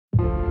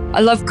I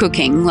love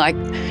cooking. Like,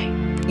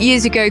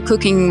 years ago,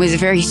 cooking was a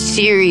very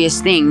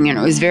serious thing and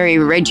it was very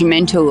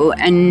regimental,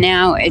 and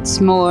now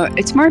it's more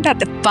about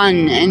the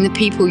fun and the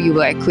people you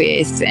work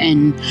with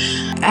and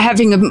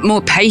having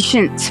more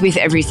patience with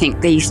everything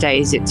these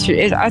days.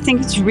 I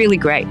think it's really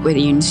great where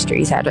the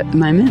industry's at the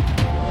moment.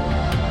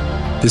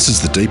 This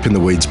is the Deep in the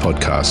Weeds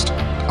podcast.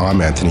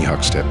 I'm Anthony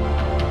Huckstep.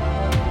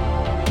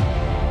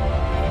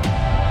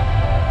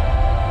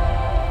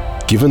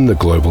 Given the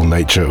global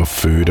nature of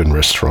food and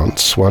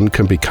restaurants, one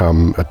can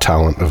become a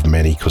talent of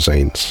many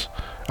cuisines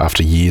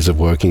after years of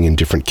working in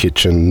different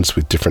kitchens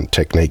with different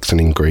techniques and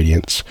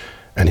ingredients,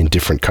 and in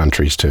different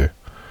countries too.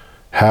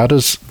 How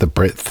does the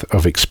breadth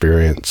of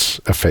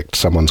experience affect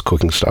someone's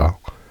cooking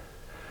style?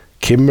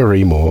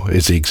 Kim-Maree Moore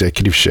is the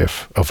executive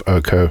chef of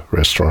Oko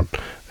Restaurant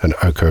and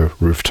Oko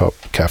Rooftop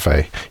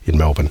Cafe in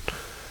Melbourne.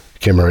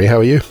 Kim-Maree, how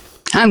are you?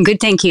 I'm good,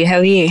 thank you. How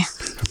are you?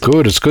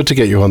 Good. It's good to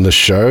get you on the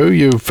show.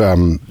 You've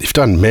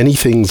done many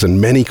things and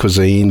many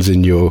cuisines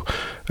in your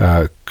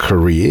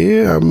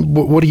career.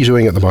 What are you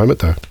doing at the moment,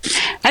 though?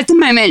 At the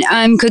moment,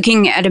 I'm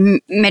cooking at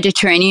a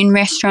Mediterranean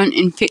restaurant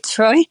in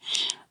Fitzroy.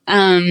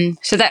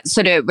 So that's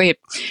we're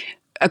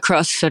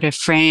across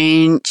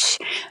French,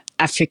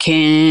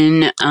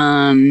 African,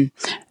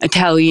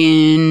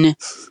 Italian,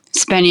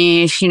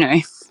 Spanish,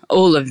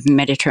 all of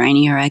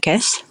Mediterranean, I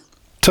guess.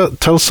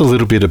 Tell us a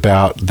little bit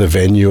about the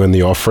venue and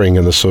the offering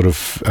and the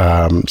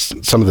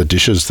some of the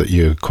dishes that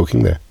you're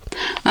cooking there.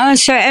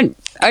 So at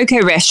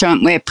Oko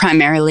Restaurant, we're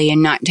primarily a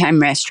nighttime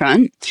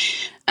restaurant.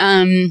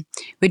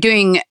 We're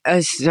doing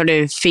a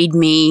feed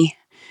me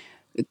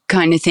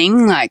kind of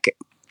thing. Like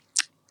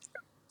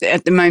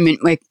at the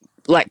moment, we're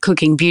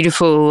cooking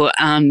beautiful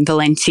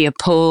Valencia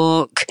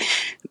pork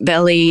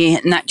belly,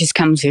 and that just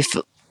comes with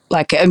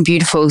a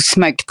beautiful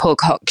smoked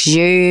pork hock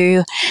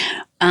jus.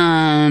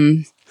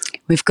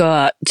 We've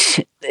got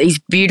these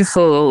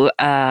beautiful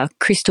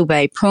Crystal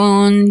Bay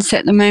prawns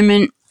at the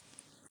moment.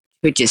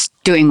 We're just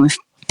doing with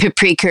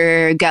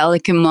paprika,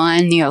 garlic and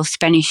wine, the old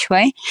Spanish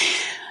way.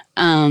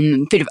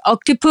 Bit of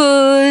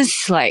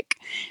octopus,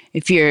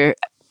 if you're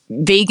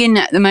vegan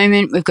at the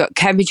moment, we've got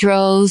cabbage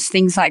rolls,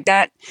 things like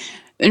that.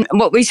 And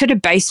what we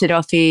base it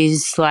off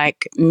is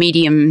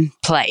medium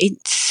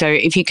plates. So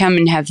if you come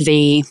and have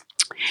the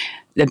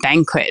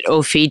banquet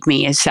or feed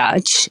me as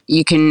such,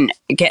 you can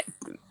get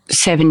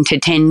 7 to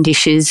 10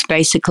 dishes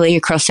basically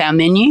across our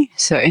menu.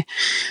 So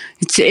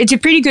it's a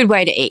pretty good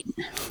way to eat.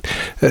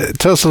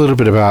 Tell us a little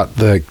bit about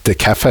the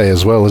cafe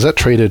as well. Is that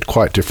treated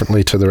quite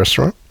differently to the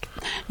restaurant?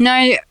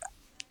 No,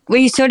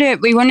 we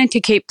wanted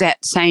to keep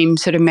that same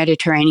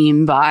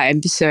Mediterranean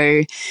vibe.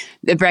 So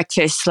the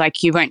breakfast,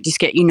 you won't just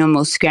get your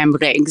normal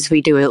scrambled eggs.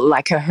 We do it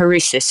like a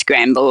harissa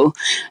scramble.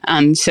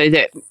 So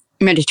the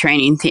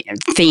Mediterranean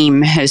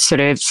theme has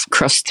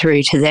crossed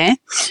through to there.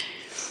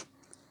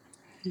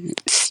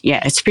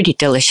 It's pretty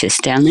delicious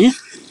down there.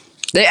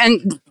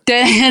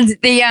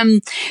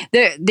 The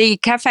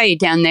cafe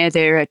down there,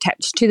 they're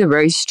attached to the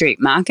Rose Street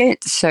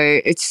Market, so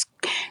it's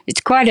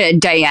quite a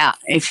day out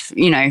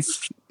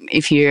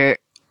if you're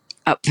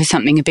up for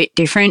something a bit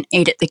different.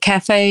 Eat at the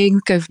cafe,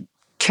 go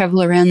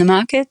travel around the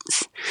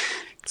markets.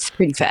 It's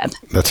pretty fab.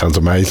 That sounds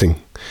amazing.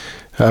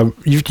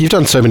 You've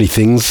done so many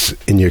things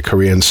in your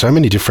career and so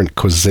many different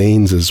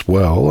cuisines as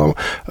well.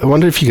 I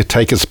wonder if you could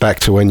take us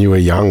back to when you were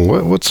young.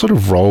 What sort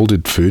of role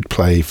did food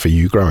play for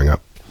you growing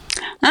up?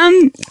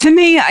 For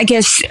me, I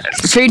guess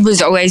food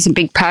was always a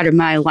big part of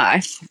my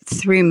life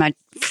through my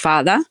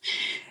father.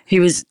 He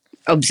was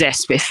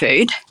obsessed with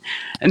food.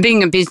 And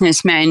being a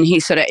businessman,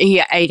 he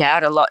ate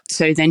out a lot.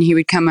 So then he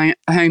would come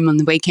home on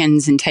the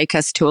weekends and take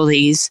us to all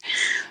these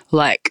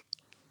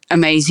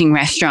amazing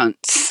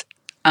restaurants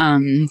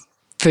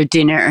for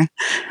dinner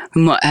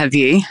and what have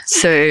you.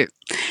 So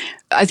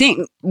I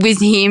think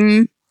with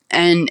him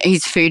and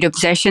his food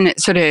obsession,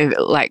 it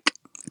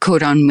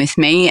caught on with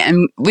me.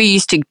 And we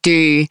used to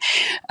do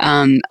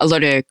a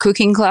lot of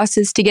cooking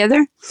classes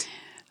together.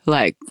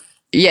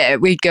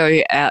 We'd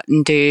go out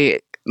and do...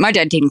 My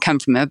dad didn't come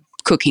from a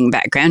cooking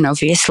background,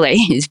 obviously.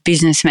 He's a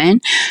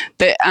businessman.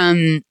 But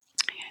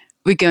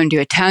we'd go and do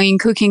Italian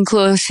cooking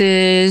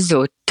courses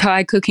or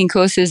Thai cooking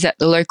courses at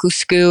the local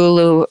school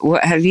or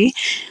what have you.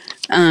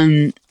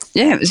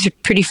 It was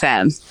pretty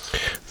fab.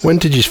 When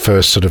did you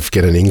first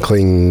get an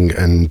inkling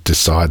and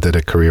decide that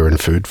a career in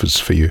food was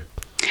for you?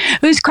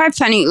 It was quite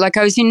funny. I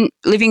was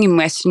living in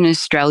Western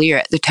Australia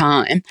at the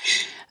time,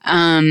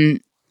 and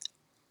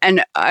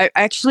I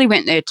actually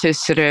went there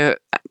to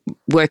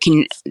work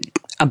in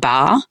a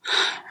bar.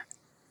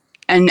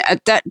 And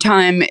at that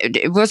time,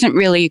 it wasn't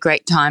really a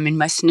great time in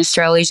Western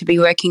Australia to be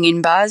working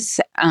in bars.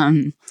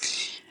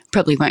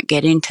 Probably won't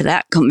get into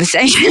that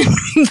conversation.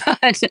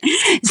 But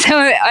so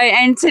I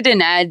entered an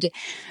ad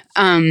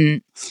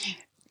to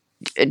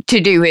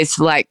do with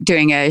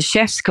doing a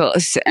chef's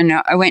course, and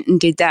I went and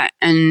did that,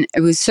 and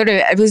it was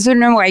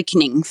an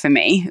awakening for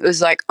me. It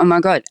was oh my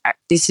God,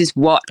 this is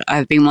what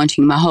I've been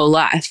wanting my whole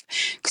life.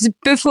 Because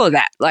before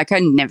that, I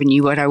never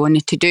knew what I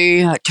wanted to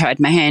do. I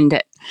tried my hand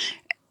at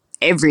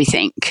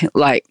everything,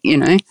 like, you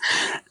know.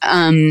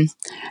 And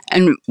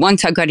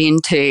once I got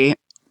into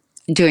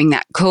doing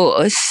that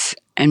course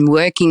and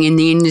working in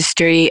the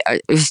industry,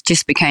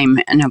 just became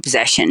an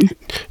obsession.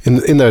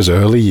 In those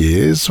early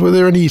years, were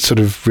there any sort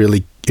of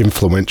really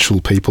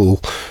influential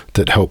people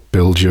that helped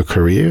build your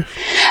career?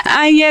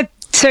 Yeah.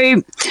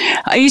 So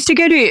I used to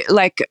go to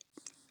like,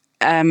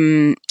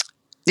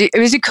 it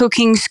was a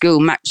cooking school,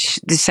 much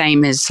the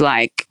same as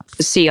like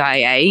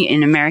CIA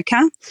in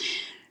America.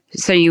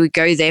 So you would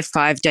go there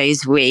 5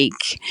 days a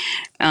week.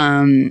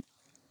 And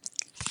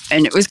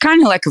it was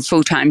kind of like a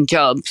full-time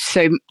job.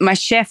 So my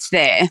chef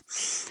there,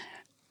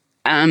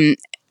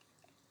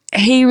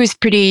 he was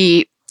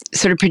pretty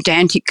sort of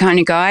pedantic kind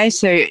of guy.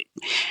 So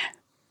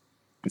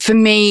for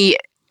me,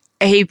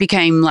 he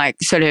became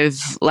like sort of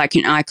like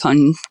an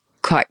icon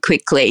quite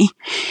quickly.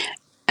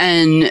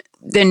 And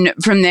then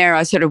from there,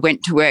 I sort of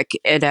went to work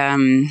at,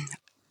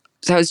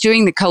 so I was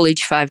doing the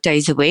college 5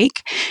 days a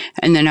week.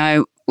 And then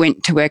I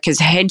went to work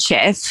as a head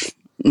chef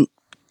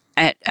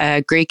at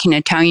a Greek and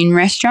Italian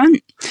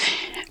restaurant.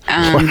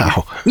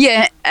 Wow.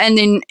 Yeah. And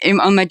then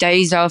on my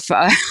days off,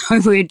 I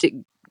would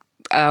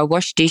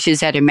wash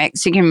dishes at a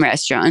Mexican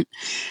restaurant.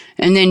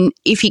 And then,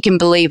 if you can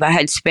believe, I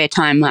had spare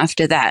time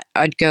after that,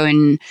 I'd go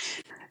and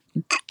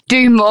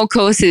do more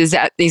courses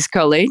at this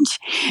college.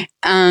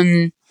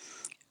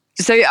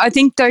 So I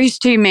think those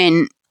two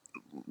men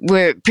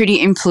were pretty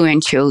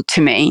influential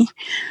to me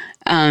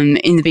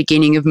in the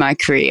beginning of my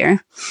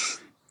career.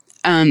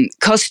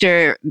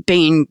 Costa,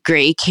 being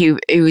Greek, he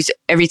was,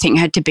 everything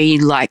had to be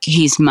like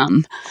his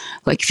mum.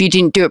 Like, if you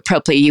didn't do it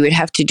properly, you would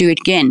have to do it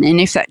again. And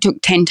if that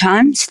took 10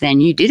 times,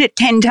 then you did it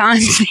 10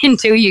 times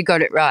until you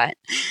got it right.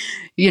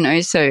 You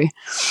know, so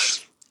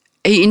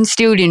he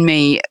instilled in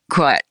me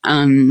quite,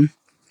 I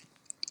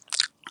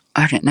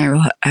don't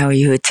know how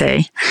you would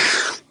say,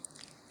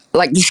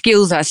 like the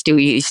skills I still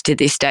use to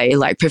this day,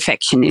 like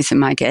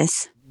perfectionism, I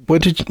guess. When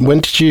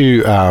did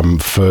you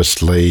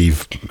first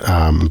leave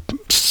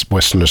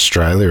Western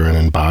Australia and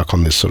embark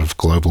on this sort of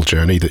global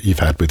journey that you've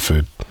had with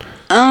food?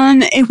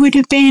 It would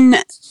have been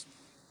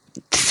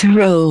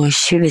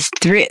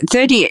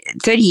 30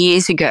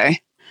 years ago.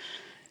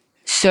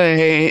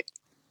 So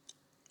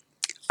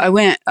I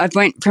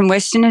went from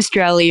Western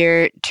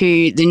Australia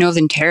to the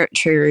Northern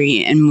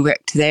Territory and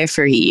worked there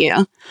for a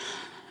year,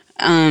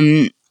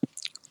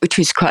 which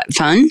was quite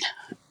fun,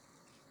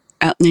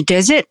 out in the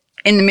desert,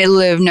 in the middle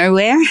of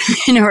nowhere,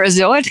 in a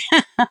resort.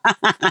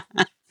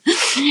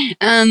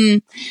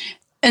 And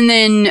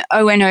then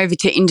I went over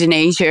to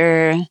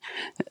Indonesia,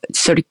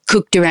 sort of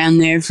cooked around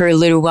there for a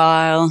little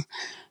while.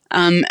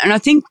 And I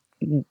think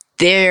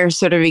there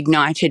sort of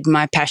ignited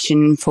my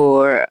passion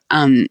for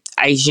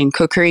Asian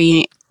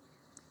cookery,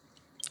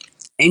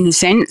 in a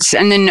sense.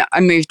 And then I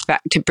moved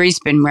back to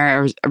Brisbane, where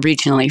I was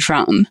originally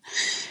from,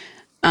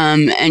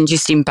 and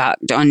just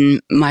embarked on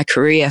my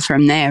career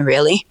from there,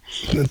 really.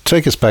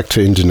 Take us back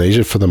to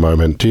Indonesia for the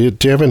moment. Do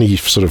you have any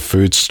sort of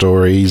food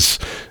stories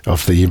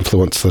of the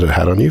influence that it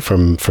had on you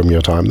from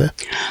your time there?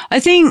 I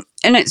think,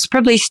 and it's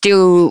probably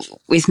still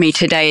with me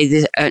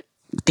today,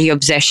 the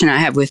obsession I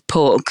have with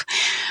pork.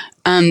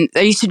 They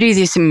used to do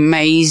this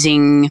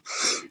amazing,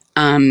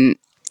 it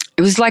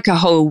was like a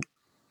whole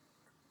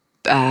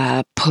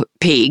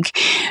pig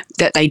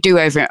that they do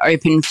over an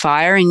open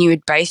fire, and you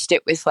would baste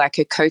it with like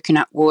a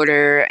coconut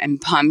water and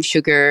palm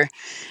sugar.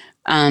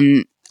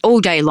 All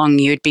day long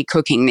you would be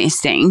cooking this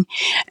thing,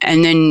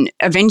 and then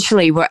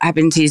eventually what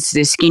happens is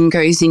the skin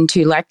goes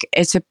into like,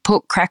 it's a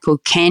pork crackle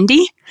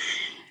candy,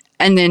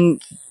 and then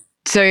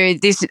so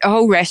this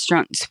whole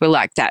restaurants were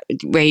like that,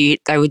 where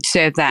they would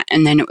serve that,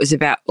 and then it was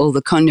about all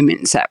the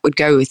condiments that would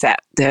go with that,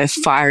 the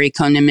fiery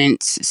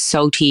condiments,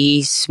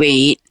 salty,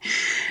 sweet,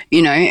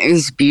 you know, it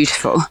was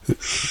beautiful.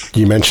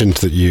 You mentioned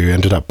that you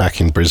ended up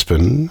back in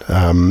Brisbane.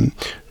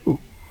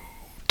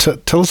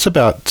 Tell us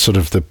about sort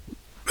of the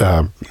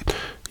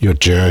your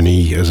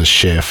journey as a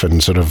chef,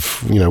 and sort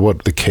of, you know,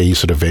 what the key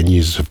sort of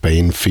venues have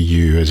been for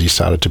you as you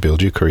started to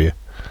build your career.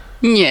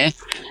 Yeah.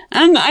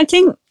 I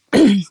think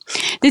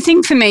the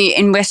thing for me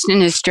in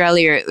Western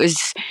Australia, it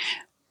was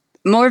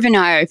more of an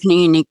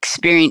eye-opening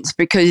experience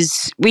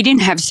because we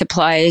didn't have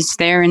suppliers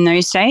there in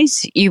those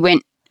days. You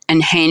went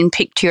and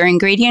hand-picked your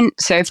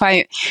ingredients. So if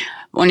I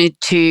wanted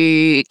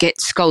to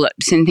get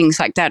scallops and things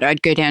like that,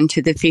 I'd go down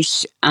to the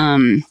fish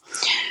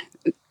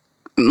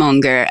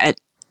monger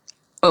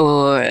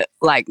or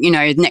like, you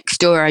know, next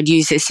door I'd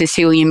use a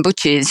Sicilian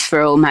butcher's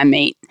for all my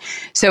meat.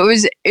 So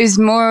it was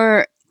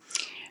more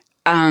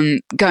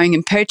going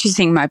and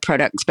purchasing my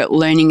products, but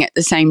learning at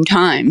the same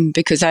time,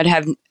 because I'd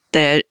have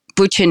the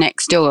butcher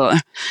next door,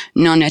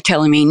 Nonna,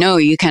 telling me, no,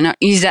 you cannot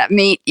use that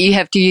meat. You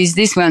have to use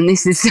this one.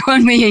 This is the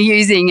one we are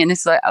using. And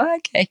it's like, oh,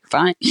 okay,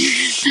 fine.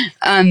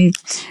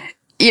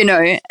 You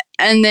know,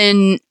 and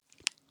then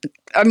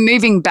I'm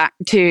moving back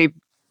to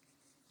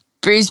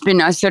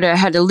Brisbane. I sort of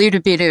had a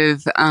little bit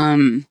of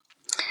I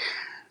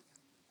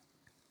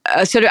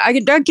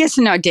guess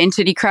an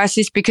identity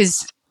crisis,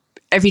 because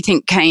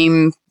everything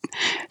came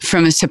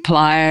from a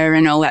supplier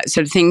and all that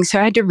sort of thing. So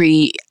I had to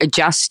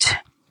readjust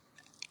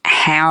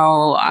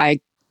how I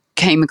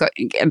came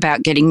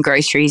about getting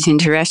groceries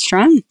into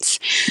restaurants.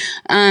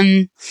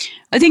 I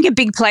think a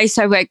big place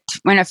I worked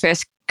when I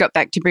first got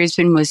back to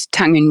Brisbane was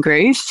Tongue and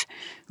Groove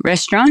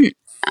Restaurant.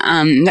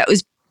 That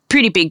was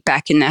pretty big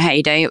back in the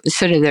heyday. It was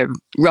sort of the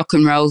rock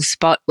and roll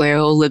spot where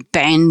all the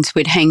bands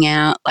would hang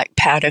out, like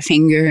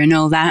Powderfinger and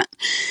all that.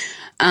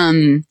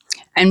 And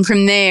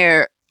from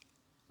there,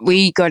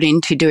 we got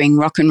into doing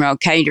rock and roll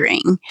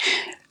catering,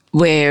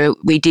 where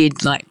we did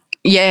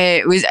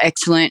it was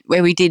excellent,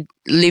 where we did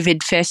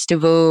Livid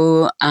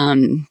Festival,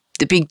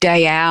 the Big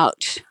Day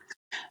Out.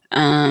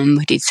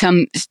 We did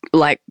some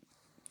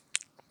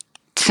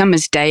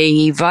Summer's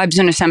Day, Vibes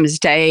on a Summer's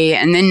Day,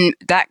 and then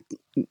that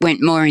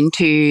went more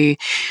into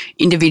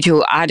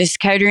individual artist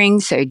catering,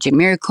 so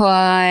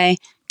Jamiroquai,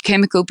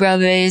 Chemical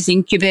Brothers,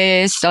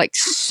 Incubus,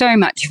 so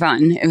much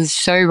fun. It was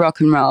so rock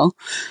and roll.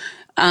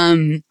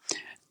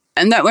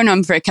 And that went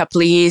on for a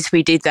couple of years.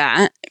 We did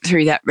that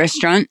through that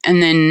restaurant,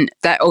 and then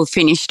that all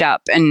finished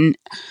up. And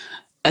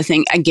I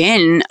think,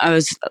 again, I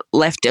was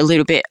left a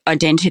little bit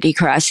identity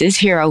crisis.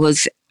 Here I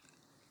was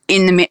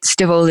in the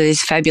midst of all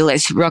this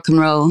fabulous rock and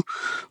roll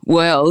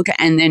world,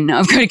 and then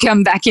I've got to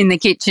come back in the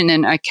kitchen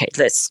and, okay,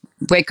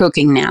 we're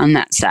cooking now, and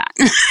that's that.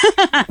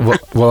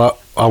 well,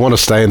 I want to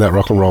stay in that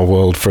rock and roll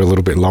world for a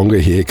little bit longer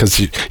here, because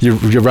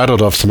you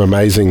rattled off some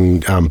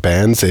amazing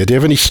bands there. Do you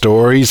have any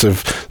stories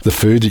of the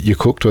food that you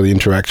cooked or the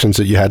interactions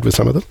that you had with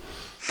some of them?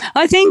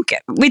 I think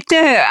with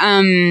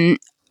the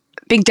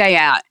Big Day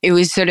Out, it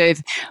was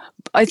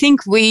I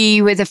think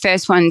we were the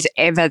first ones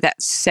ever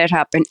that set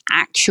up an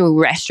actual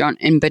restaurant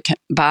and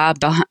bar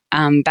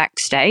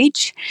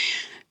backstage.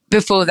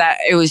 Before that,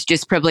 it was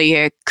just probably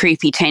a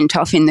creepy tent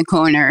off in the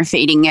corner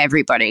feeding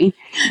everybody.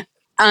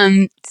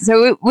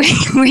 So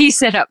we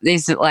set up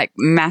this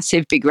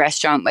massive big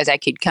restaurant where they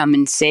could come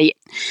and sit.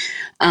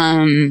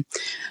 I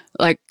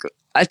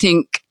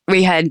think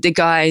we had the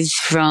guys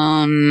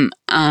from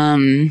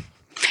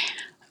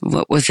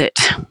what was it?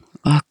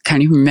 Oh, I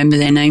can't even remember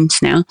their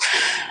names now.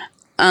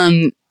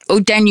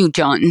 Daniel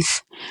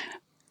Johns.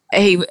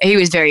 He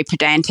was very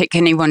pedantic,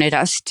 and he wanted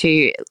us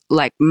to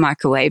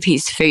microwave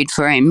his food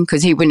for him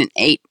because he wouldn't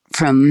eat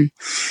from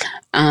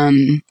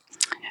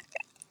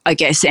I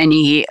guess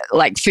any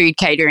food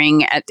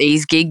catering at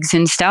these gigs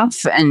and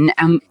stuff, and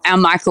our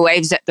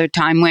microwaves at the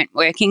time weren't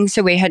working,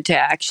 so we had to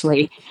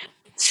actually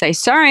say,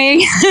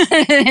 sorry,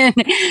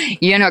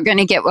 you're not going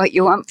to get what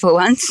you want for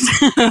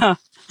once.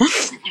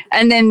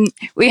 And then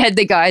we had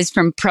the guys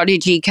from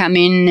Prodigy come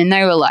in, and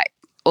they were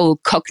all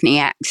Cockney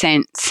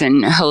accents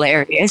and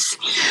hilarious,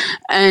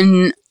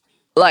 and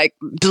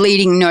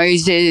bleeding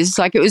noses.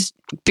 It was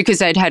because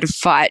they'd had a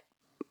fight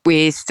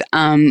with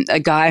a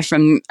guy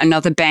from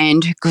another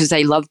band because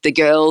they loved the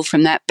girl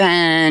from that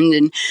band,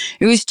 and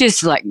it was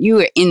just you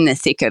were in the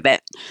thick of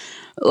it.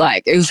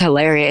 It was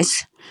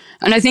hilarious.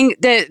 And I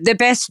think the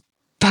best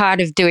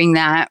part of doing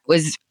that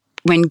was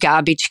when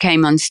Garbage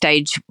came on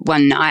stage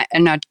one night,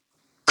 and I'd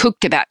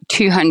cooked about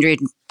 200,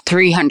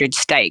 300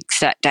 steaks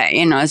that day,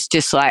 and I was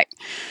just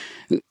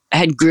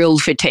had grill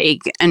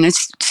fatigue. And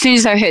as soon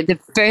as I heard the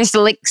first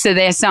licks of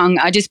their song,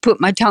 I just put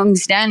my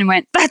tongs down and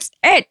went, that's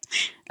it.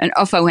 And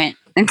off I went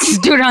and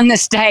stood on the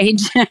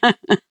stage.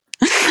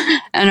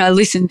 And I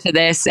listened to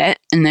their set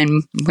and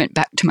then went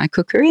back to my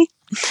cookery.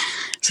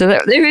 So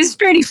it was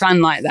pretty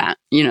fun like that,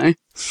 Yeah,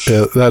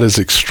 that is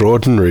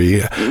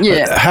extraordinary.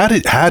 Yeah.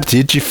 How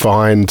did you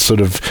find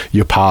sort of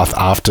your path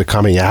after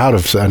coming out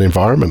of an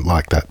environment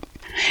like that?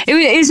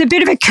 It was a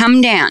bit of a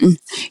come down,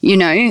 you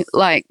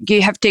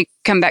have to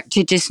come back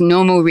to just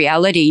normal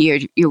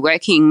reality. You're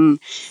working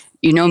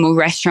your normal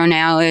restaurant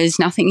hours,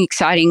 nothing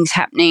exciting's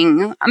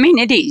happening. I mean,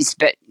 it is,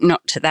 but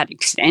not to that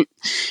extent.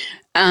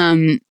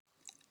 And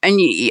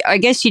I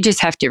guess you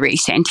just have to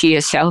recenter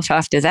yourself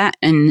after that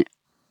and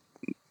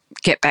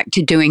get back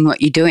to doing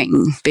what you're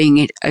doing,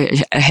 being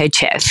a head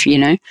chef,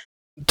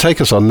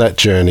 Take us on that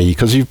journey,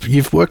 because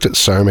you've worked at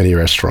so many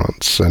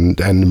restaurants, and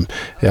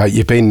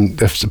you've been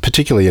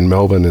particularly in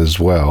Melbourne as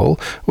well.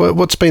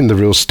 What's been the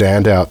real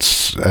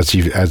standouts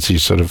as you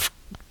sort of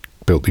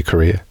built your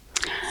career?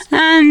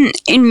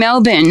 In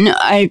Melbourne,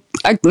 I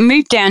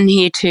moved down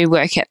here to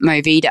work at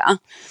Movida,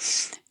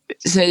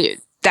 so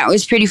that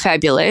was pretty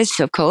fabulous.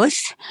 Of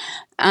course,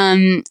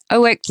 I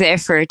worked there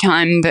for a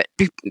time, but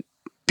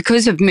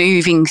because of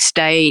moving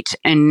state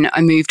and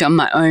I moved on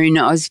my own,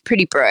 I was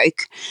pretty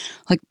broke,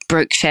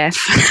 broke chef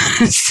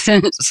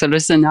sort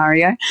of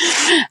scenario.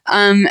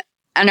 And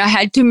I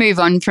had to move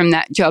on from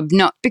that job,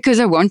 not because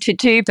I wanted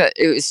to, but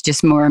it was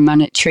just more a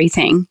monetary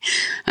thing.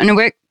 And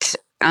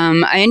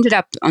I ended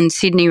up on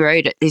Sydney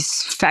Road at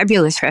this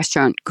fabulous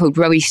restaurant called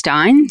Rowie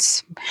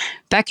Stein's.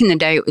 Back in the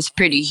day, it was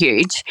pretty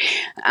huge.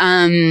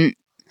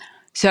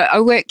 So I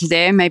worked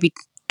there maybe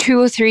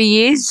 2 or 3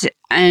 years,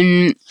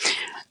 and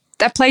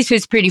that place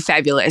was pretty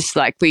fabulous.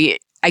 We,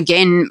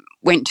 again,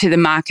 went to the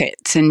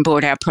markets and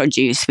bought our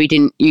produce. We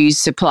didn't use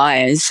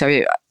suppliers,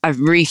 so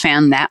I've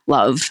refound that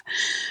love.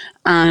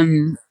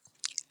 And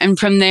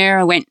from there,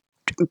 I went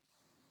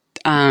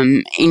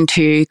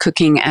into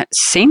cooking at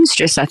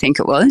Seamstress, I think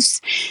it was.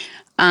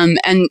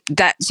 And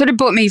that sort of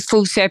brought me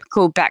full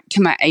circle back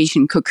to my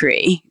Asian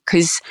cookery,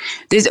 because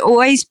there's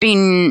always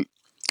been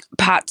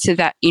parts of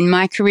that in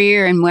my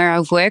career and where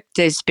I've worked.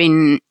 There's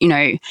been,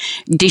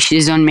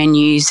 dishes on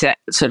menus that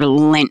sort of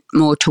lent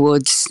more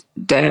towards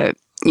the,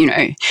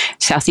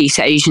 Southeast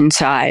Asian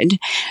side.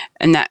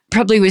 And that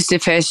probably was the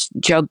first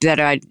job that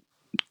I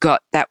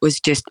got that was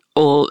just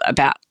all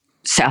about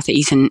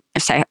Southeast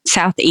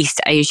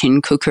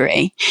Asian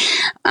cookery.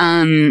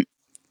 So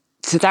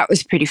that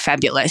was pretty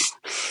fabulous.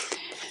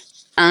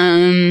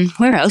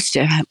 Where else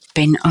have I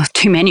been? Oh,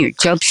 too many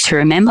jobs to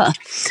remember.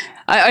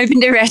 I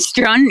opened a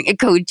restaurant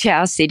called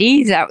Chow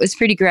City. That was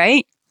pretty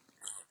great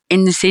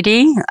in the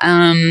city.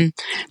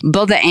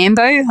 Bother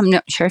Ambo, I'm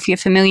not sure if you're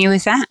familiar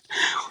with that.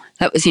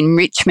 That was in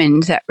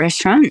Richmond, that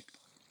restaurant.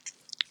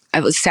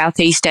 It was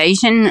Southeast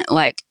Asian,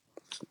 but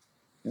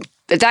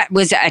that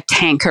was a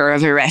tanker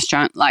of a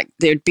restaurant.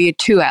 There'd be a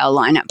 2-hour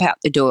lineup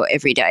out the door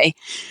every day.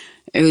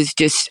 It was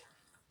just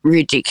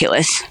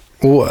ridiculous.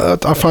 Well,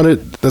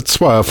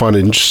 that's why I find it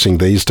interesting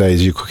these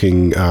days. You're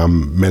cooking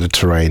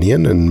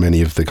Mediterranean, and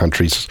many of the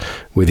countries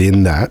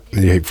within that,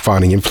 you're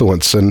finding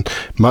influence. And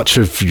much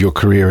of your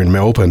career in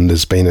Melbourne,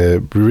 there's been a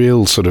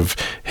real sort of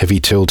heavy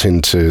tilt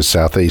into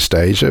Southeast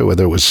Asia,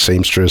 whether it was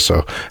Seamstress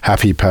or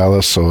Happy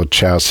Palace or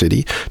Chow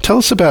City. Tell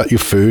us about your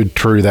food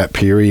through that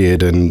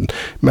period, and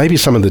maybe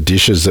some of the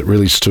dishes that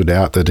really stood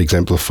out that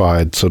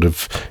exemplified sort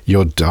of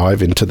your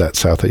dive into that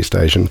Southeast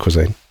Asian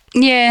cuisine.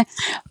 Yeah,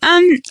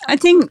 I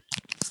think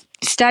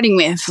starting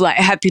with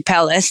Happy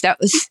Palace, that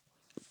was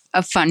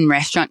a fun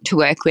restaurant to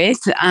work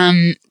with.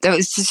 That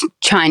was just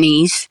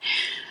Chinese,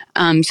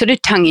 sort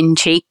of tongue in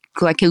cheek,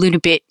 like a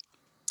little bit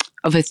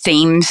of a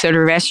theme sort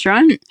of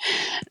restaurant.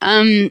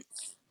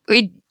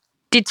 We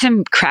did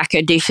some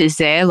cracker dishes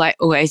there,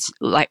 always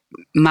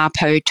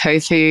mapo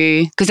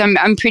tofu, because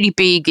I'm pretty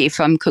big if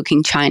I'm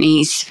cooking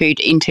Chinese food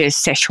into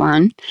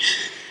Szechuan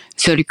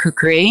sort of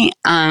cookery.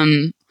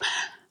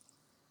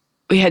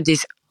 We had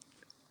this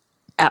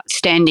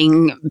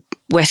outstanding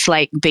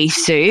Westlake beef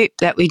soup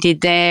that we did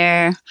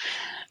there.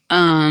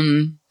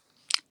 Bother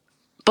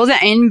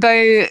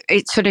Enbo,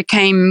 it sort of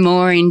came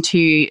more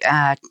into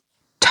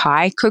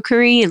Thai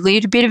cookery, a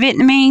little bit of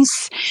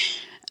Vietnamese.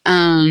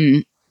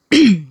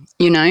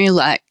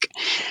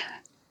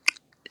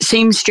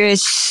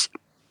 Seamstress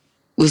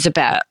was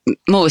about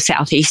more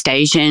Southeast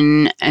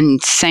Asian,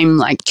 and same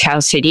like Chow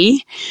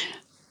City.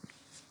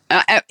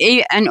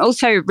 And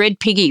also Red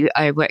Piggy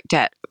I worked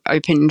at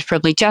opened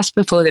probably just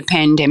before the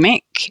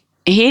pandemic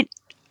hit.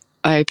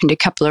 I opened a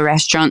couple of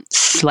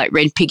restaurants like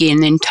Red Piggy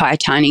and then Thai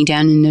Tiny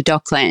down in the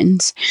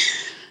Docklands.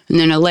 And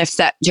then I left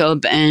that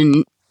job,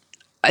 and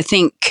I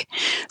think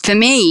for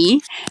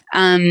me,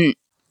 I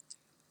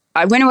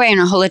went away on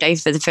a holiday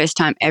for the first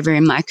time ever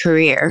in my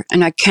career,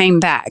 and I came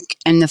back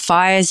and the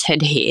fires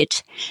had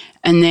hit,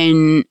 and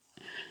then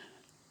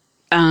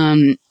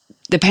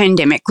the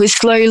pandemic was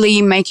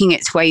slowly making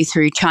its way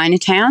through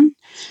Chinatown,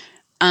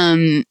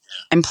 and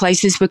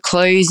places were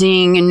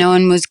closing and no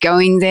one was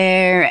going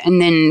there,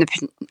 and then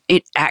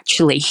it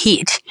actually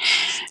hit,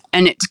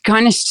 and it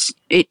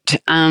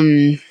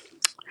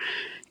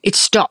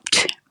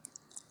stopped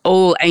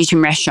all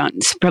Asian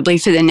restaurants probably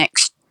for the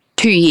next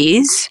 2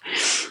 years,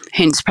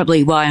 hence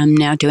probably why I'm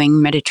now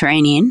doing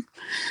Mediterranean.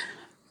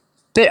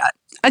 But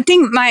I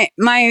think my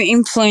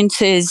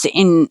influences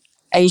in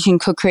Asian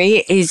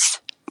cookery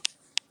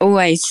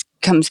always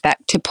comes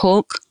back to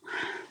pork.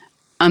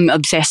 I'm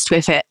obsessed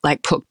with it,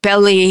 like pork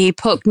belly,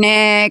 pork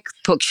neck,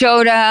 pork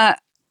shoulder,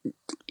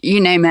 you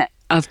name it,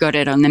 I've got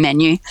it on the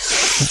menu.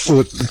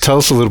 Well, tell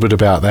us a little bit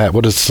about that.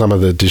 What are some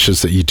of the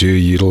dishes that you do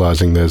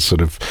utilising those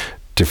sort of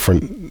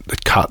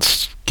different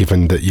cuts,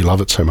 given that you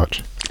love it so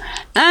much?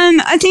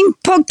 I think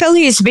pork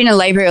belly has been a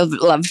labour of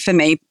love for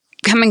me.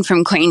 Coming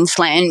from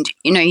Queensland,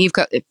 you've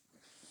got the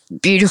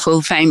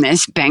beautiful,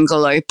 famous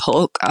Bangalore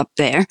pork up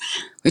there,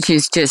 which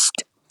is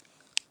just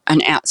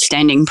an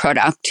outstanding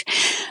product.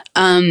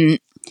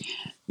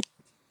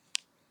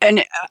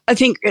 And I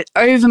think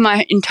over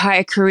my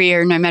entire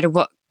career, no matter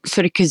what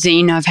sort of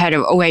cuisine I've had,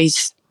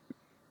 it's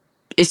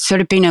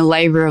sort of been a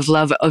labour of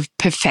love of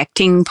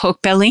perfecting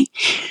pork belly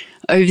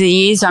over the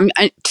years. I'm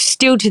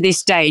still to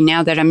this day,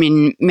 now that I'm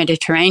in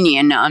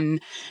Mediterranean, I'm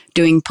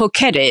doing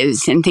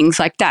porchettas and things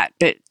like that.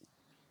 But,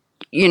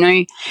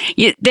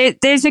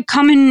 there's a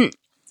common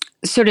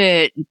sort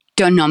of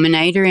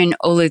denominator in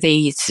all of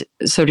these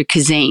sort of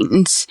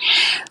cuisines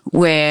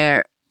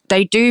where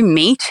they do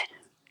meet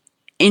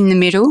in the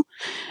middle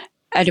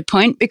at a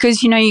point,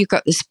 because, you've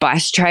got the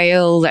spice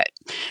trail that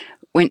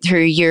went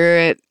through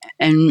Europe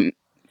and,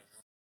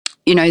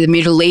 the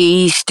Middle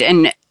East,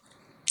 and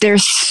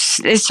there's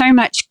so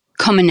much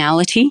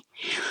commonality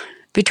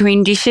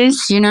between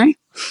dishes,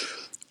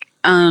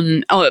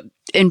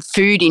 and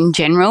food in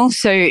general.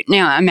 So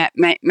now I'm at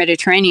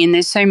Mediterranean,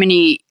 there's so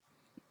many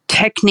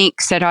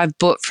techniques that I've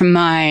bought from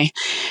my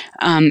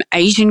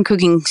Asian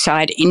cooking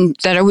side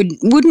that I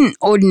wouldn't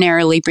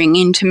ordinarily bring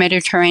into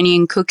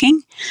Mediterranean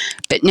cooking,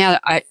 but now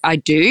I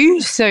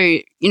do. So,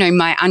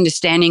 my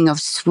understanding of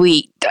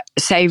sweet,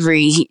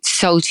 savoury,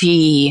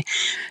 salty,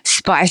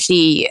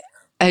 spicy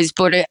has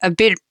brought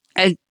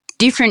a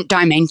different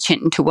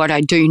dimension to what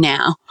I do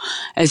now,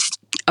 as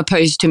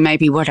opposed to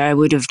maybe what I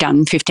would have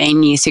done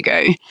 15 years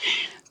ago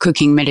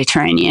cooking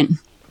Mediterranean.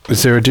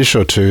 Is there a dish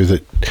or two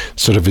that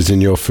sort of is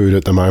in your food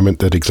at the moment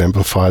that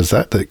exemplifies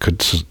that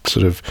could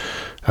sort of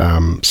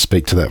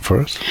speak to that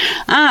for us?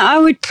 I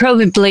would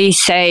probably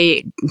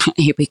say,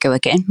 here we go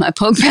again, my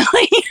pork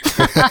belly.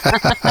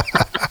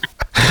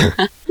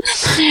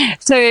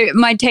 So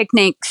my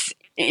techniques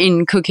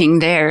in cooking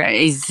there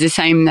is the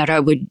same that I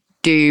would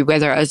do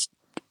whether I was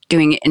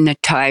doing it in the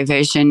Thai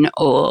version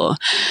or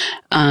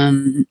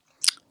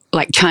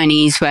like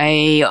Chinese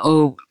way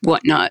or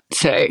whatnot.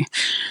 So,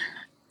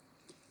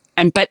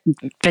 but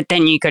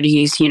then you got to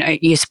use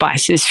your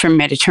spices from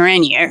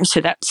Mediterranean.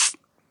 So that's,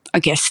 I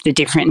guess, the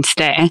difference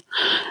there.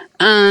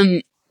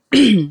 Can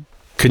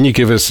you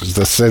give us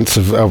the sense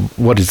of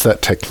what is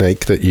that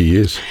technique that you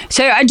use?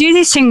 So I do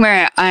this thing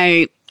where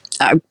I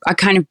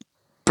kind of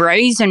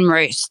braise and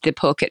roast the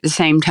pork at the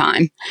same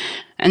time,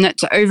 and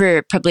that's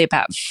over probably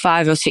about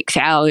 5 or 6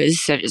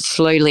 hours that it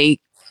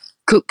slowly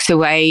cooks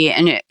away,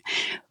 and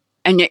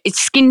it's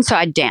skin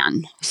side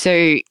down.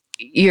 So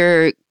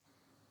you're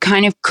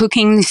kind of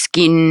cooking the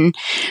skin,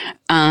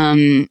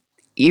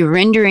 you're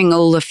rendering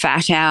all the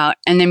fat out,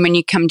 and then when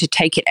you come to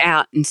take it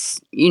out, and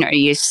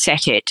you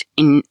set it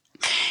in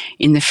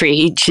the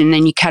fridge, and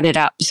then you cut it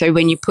up. So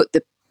when you put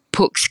the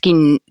pork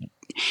skin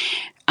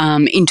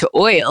into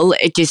oil,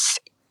 it just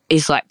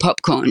is like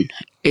popcorn.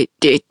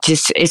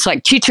 It's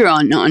like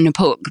chicharron on the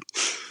pork,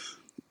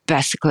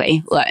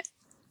 basically.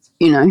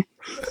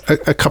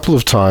 A couple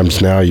of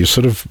times now, you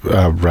sort of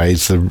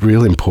raised the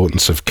real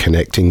importance of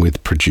connecting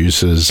with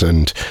producers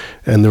and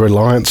the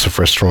reliance of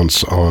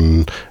restaurants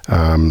on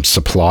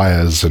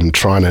suppliers and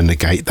trying to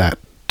negate that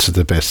to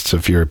the best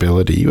of your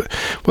ability.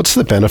 What's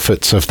the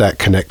benefits of that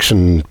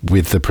connection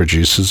with the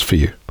producers for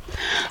you?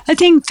 I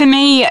think for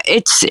me,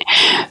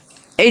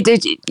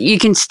 you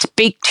can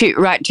speak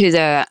right to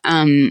the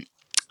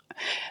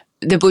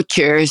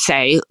butcher,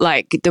 say,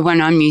 like the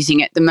one I'm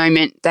using at the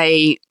moment.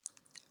 They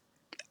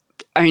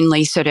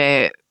only sort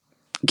of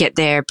get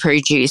their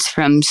produce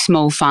from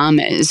small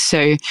farmers,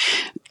 so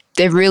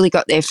they've really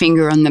got their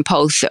finger on the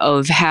pulse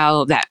of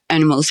how that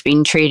animal's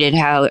been treated,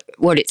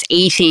 what it's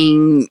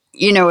eating,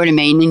 you know what I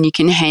mean? And you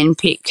can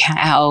handpick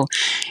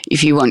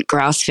if you want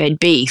grass-fed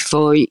beef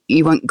or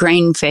you want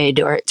grain-fed,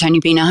 or it's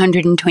only been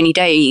 120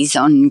 days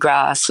on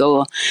grass,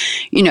 or,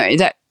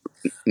 that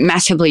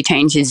massively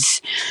changes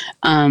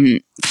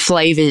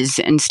flavours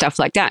and stuff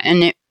like that.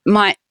 And it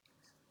might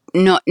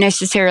not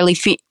necessarily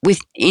fit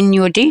within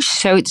your dish,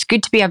 so it's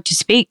good to be able to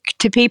speak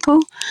to people.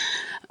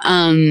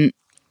 And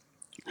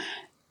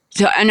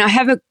I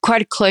have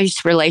quite a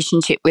close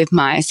relationship with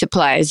my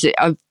suppliers.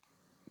 I've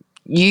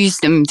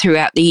used them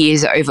throughout the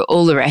years over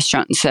all the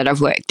restaurants that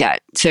I've worked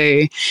at.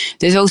 So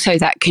there's also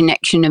that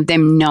connection of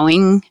them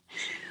knowing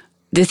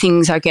the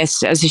things, I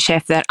guess, as a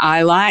chef that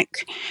I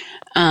like.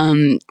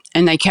 And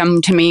they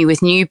come to me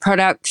with new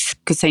products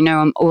because they know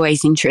I'm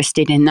always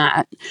interested in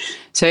that.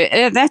 So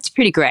that's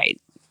pretty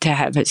great to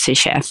have as a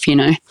chef,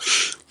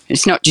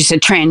 It's not just a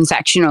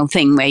transactional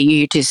thing where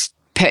you just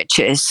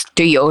purchase,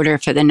 do your order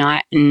for the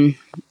night, and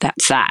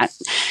that's that.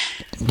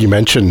 You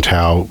mentioned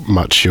how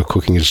much your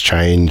cooking has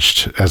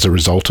changed as a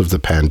result of the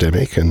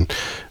pandemic, and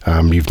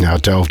you've now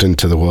delved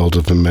into the world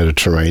of the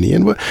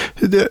Mediterranean.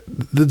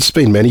 There's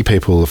been many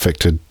people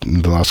affected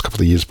in the last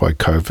couple of years by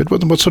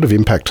COVID. What sort of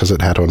impact has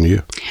it had on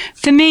you?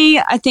 For me,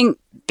 I think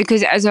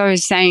because, as I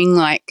was saying,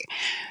 like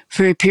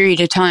for a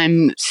period of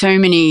time, so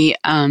many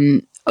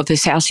of the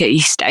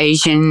Southeast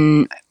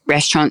Asian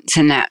restaurants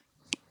and that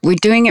we're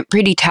doing it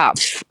pretty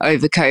tough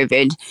over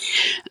COVID.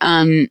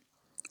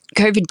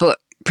 COVID brought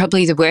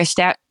probably the worst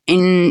out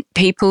in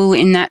people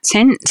in that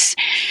sense.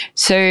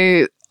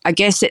 So I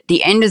guess at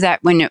the end of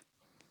that, when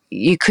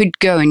you could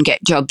go and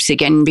get jobs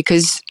again,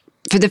 because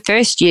for the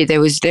first year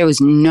there was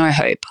no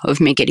hope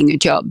of me getting a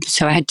job.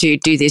 So I had to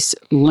do this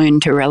learn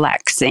to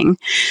relax thing,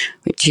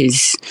 which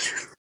is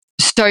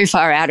so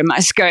far out of my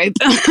scope,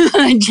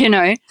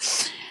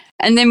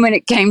 And then when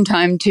it came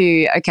time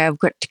to, okay, I've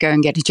got to go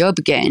and get a job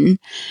again,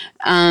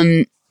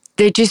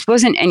 there just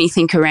wasn't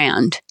anything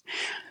around.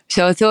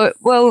 So I thought,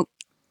 well,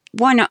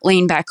 why not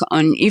lean back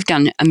on, you've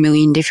done a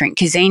million different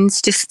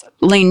cuisines, just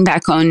lean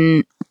back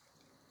on,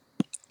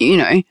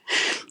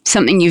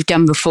 something you've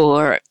done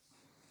before.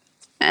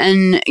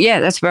 And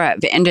yeah, that's where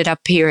I've ended up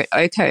here at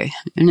Oko.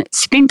 And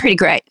it's been pretty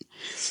great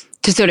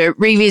to sort of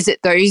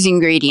revisit those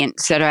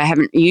ingredients that I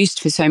haven't used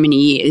for so many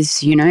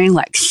years,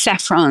 like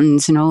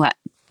saffrons and all that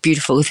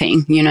beautiful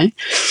thing,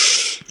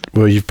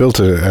 Well, you've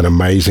built an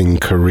amazing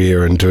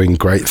career and doing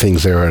great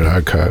things there at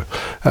Oko.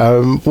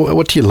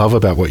 What do you love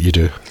about what you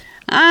do?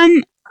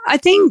 I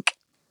think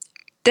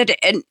that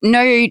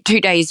no 2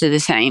 days are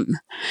the same.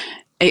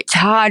 It's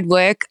hard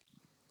work.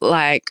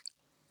 like,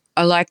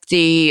 I like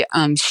the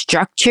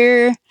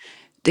structure,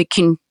 the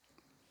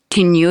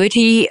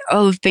continuity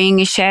of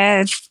being a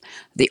chef,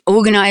 the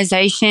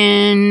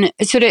organisation.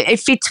 It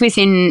fits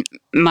within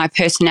my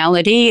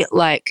personality.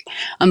 Like,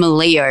 I'm a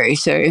Leo,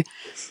 so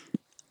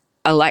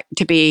I like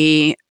to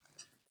be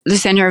the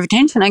centre of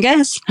attention, I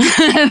guess.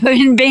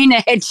 And being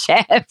a head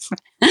chef,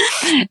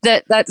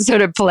 that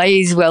sort of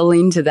plays well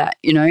into that,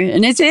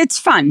 and it's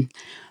fun.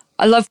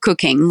 I love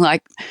cooking.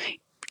 Like,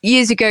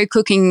 years ago,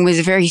 cooking was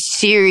a very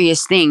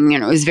serious thing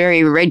and it was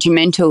very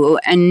regimental,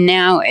 and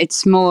now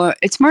it's more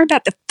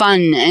about the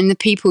fun and the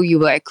people you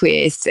work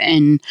with,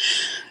 and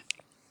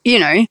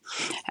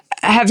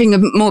having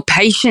more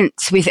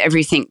patience with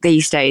everything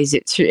these days.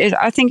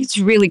 I think it's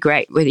really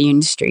great where the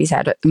industry's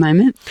at the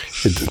moment.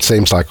 It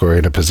seems like we're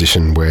in a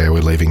position where we're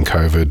leaving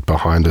COVID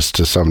behind us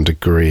to some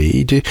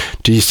degree. Do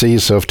you see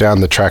yourself down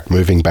the track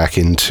moving back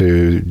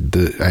into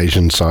the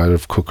Asian side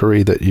of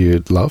cookery that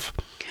you love?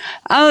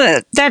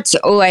 Oh, that's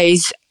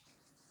always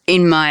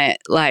in my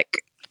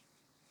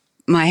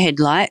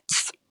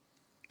headlights.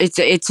 It's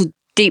a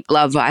deep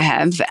love I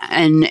have,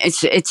 and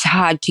it's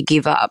hard to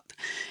give up.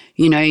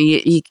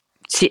 You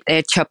sit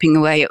there chopping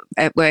away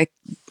at work,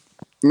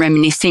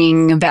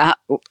 reminiscing about,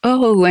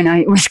 when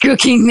I was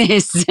cooking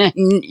this,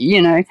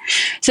 and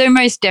so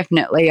most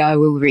definitely I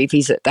will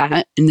revisit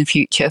that in the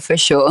future for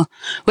sure.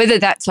 Whether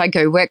that's I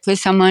go work for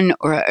someone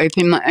or I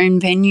open my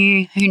own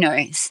venue, who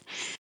knows?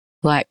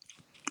 Who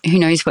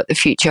knows what the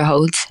future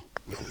holds?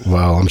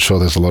 Well, I'm sure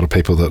there's a lot of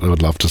people that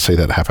would love to see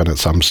that happen at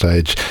some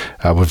stage.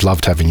 We've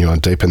loved having you on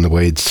Deep in the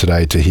Weeds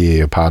today to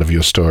hear a part of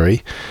your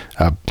story.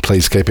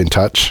 Please keep in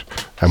touch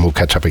and we'll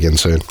catch up again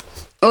soon.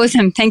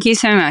 Awesome. Thank you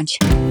so much.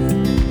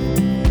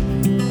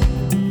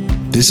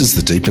 This is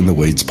the Deep in the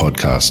Weeds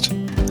podcast.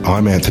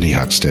 I'm Anthony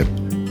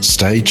Huckstep.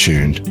 Stay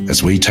tuned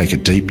as we take a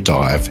deep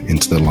dive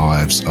into the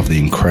lives of the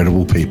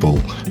incredible people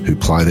who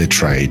ply their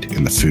trade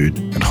in the food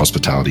and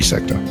hospitality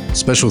sector.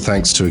 Special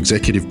thanks to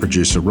executive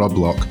producer Rob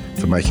Locke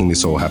for making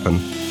this all happen.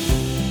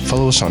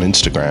 Follow us on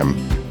Instagram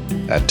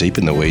at Deep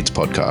in the Weeds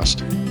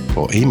Podcast,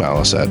 or email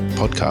us at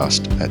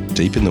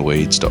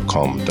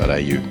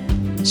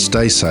podcast@deepintheweeds.com.au.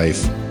 Stay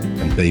safe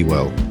and be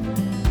well.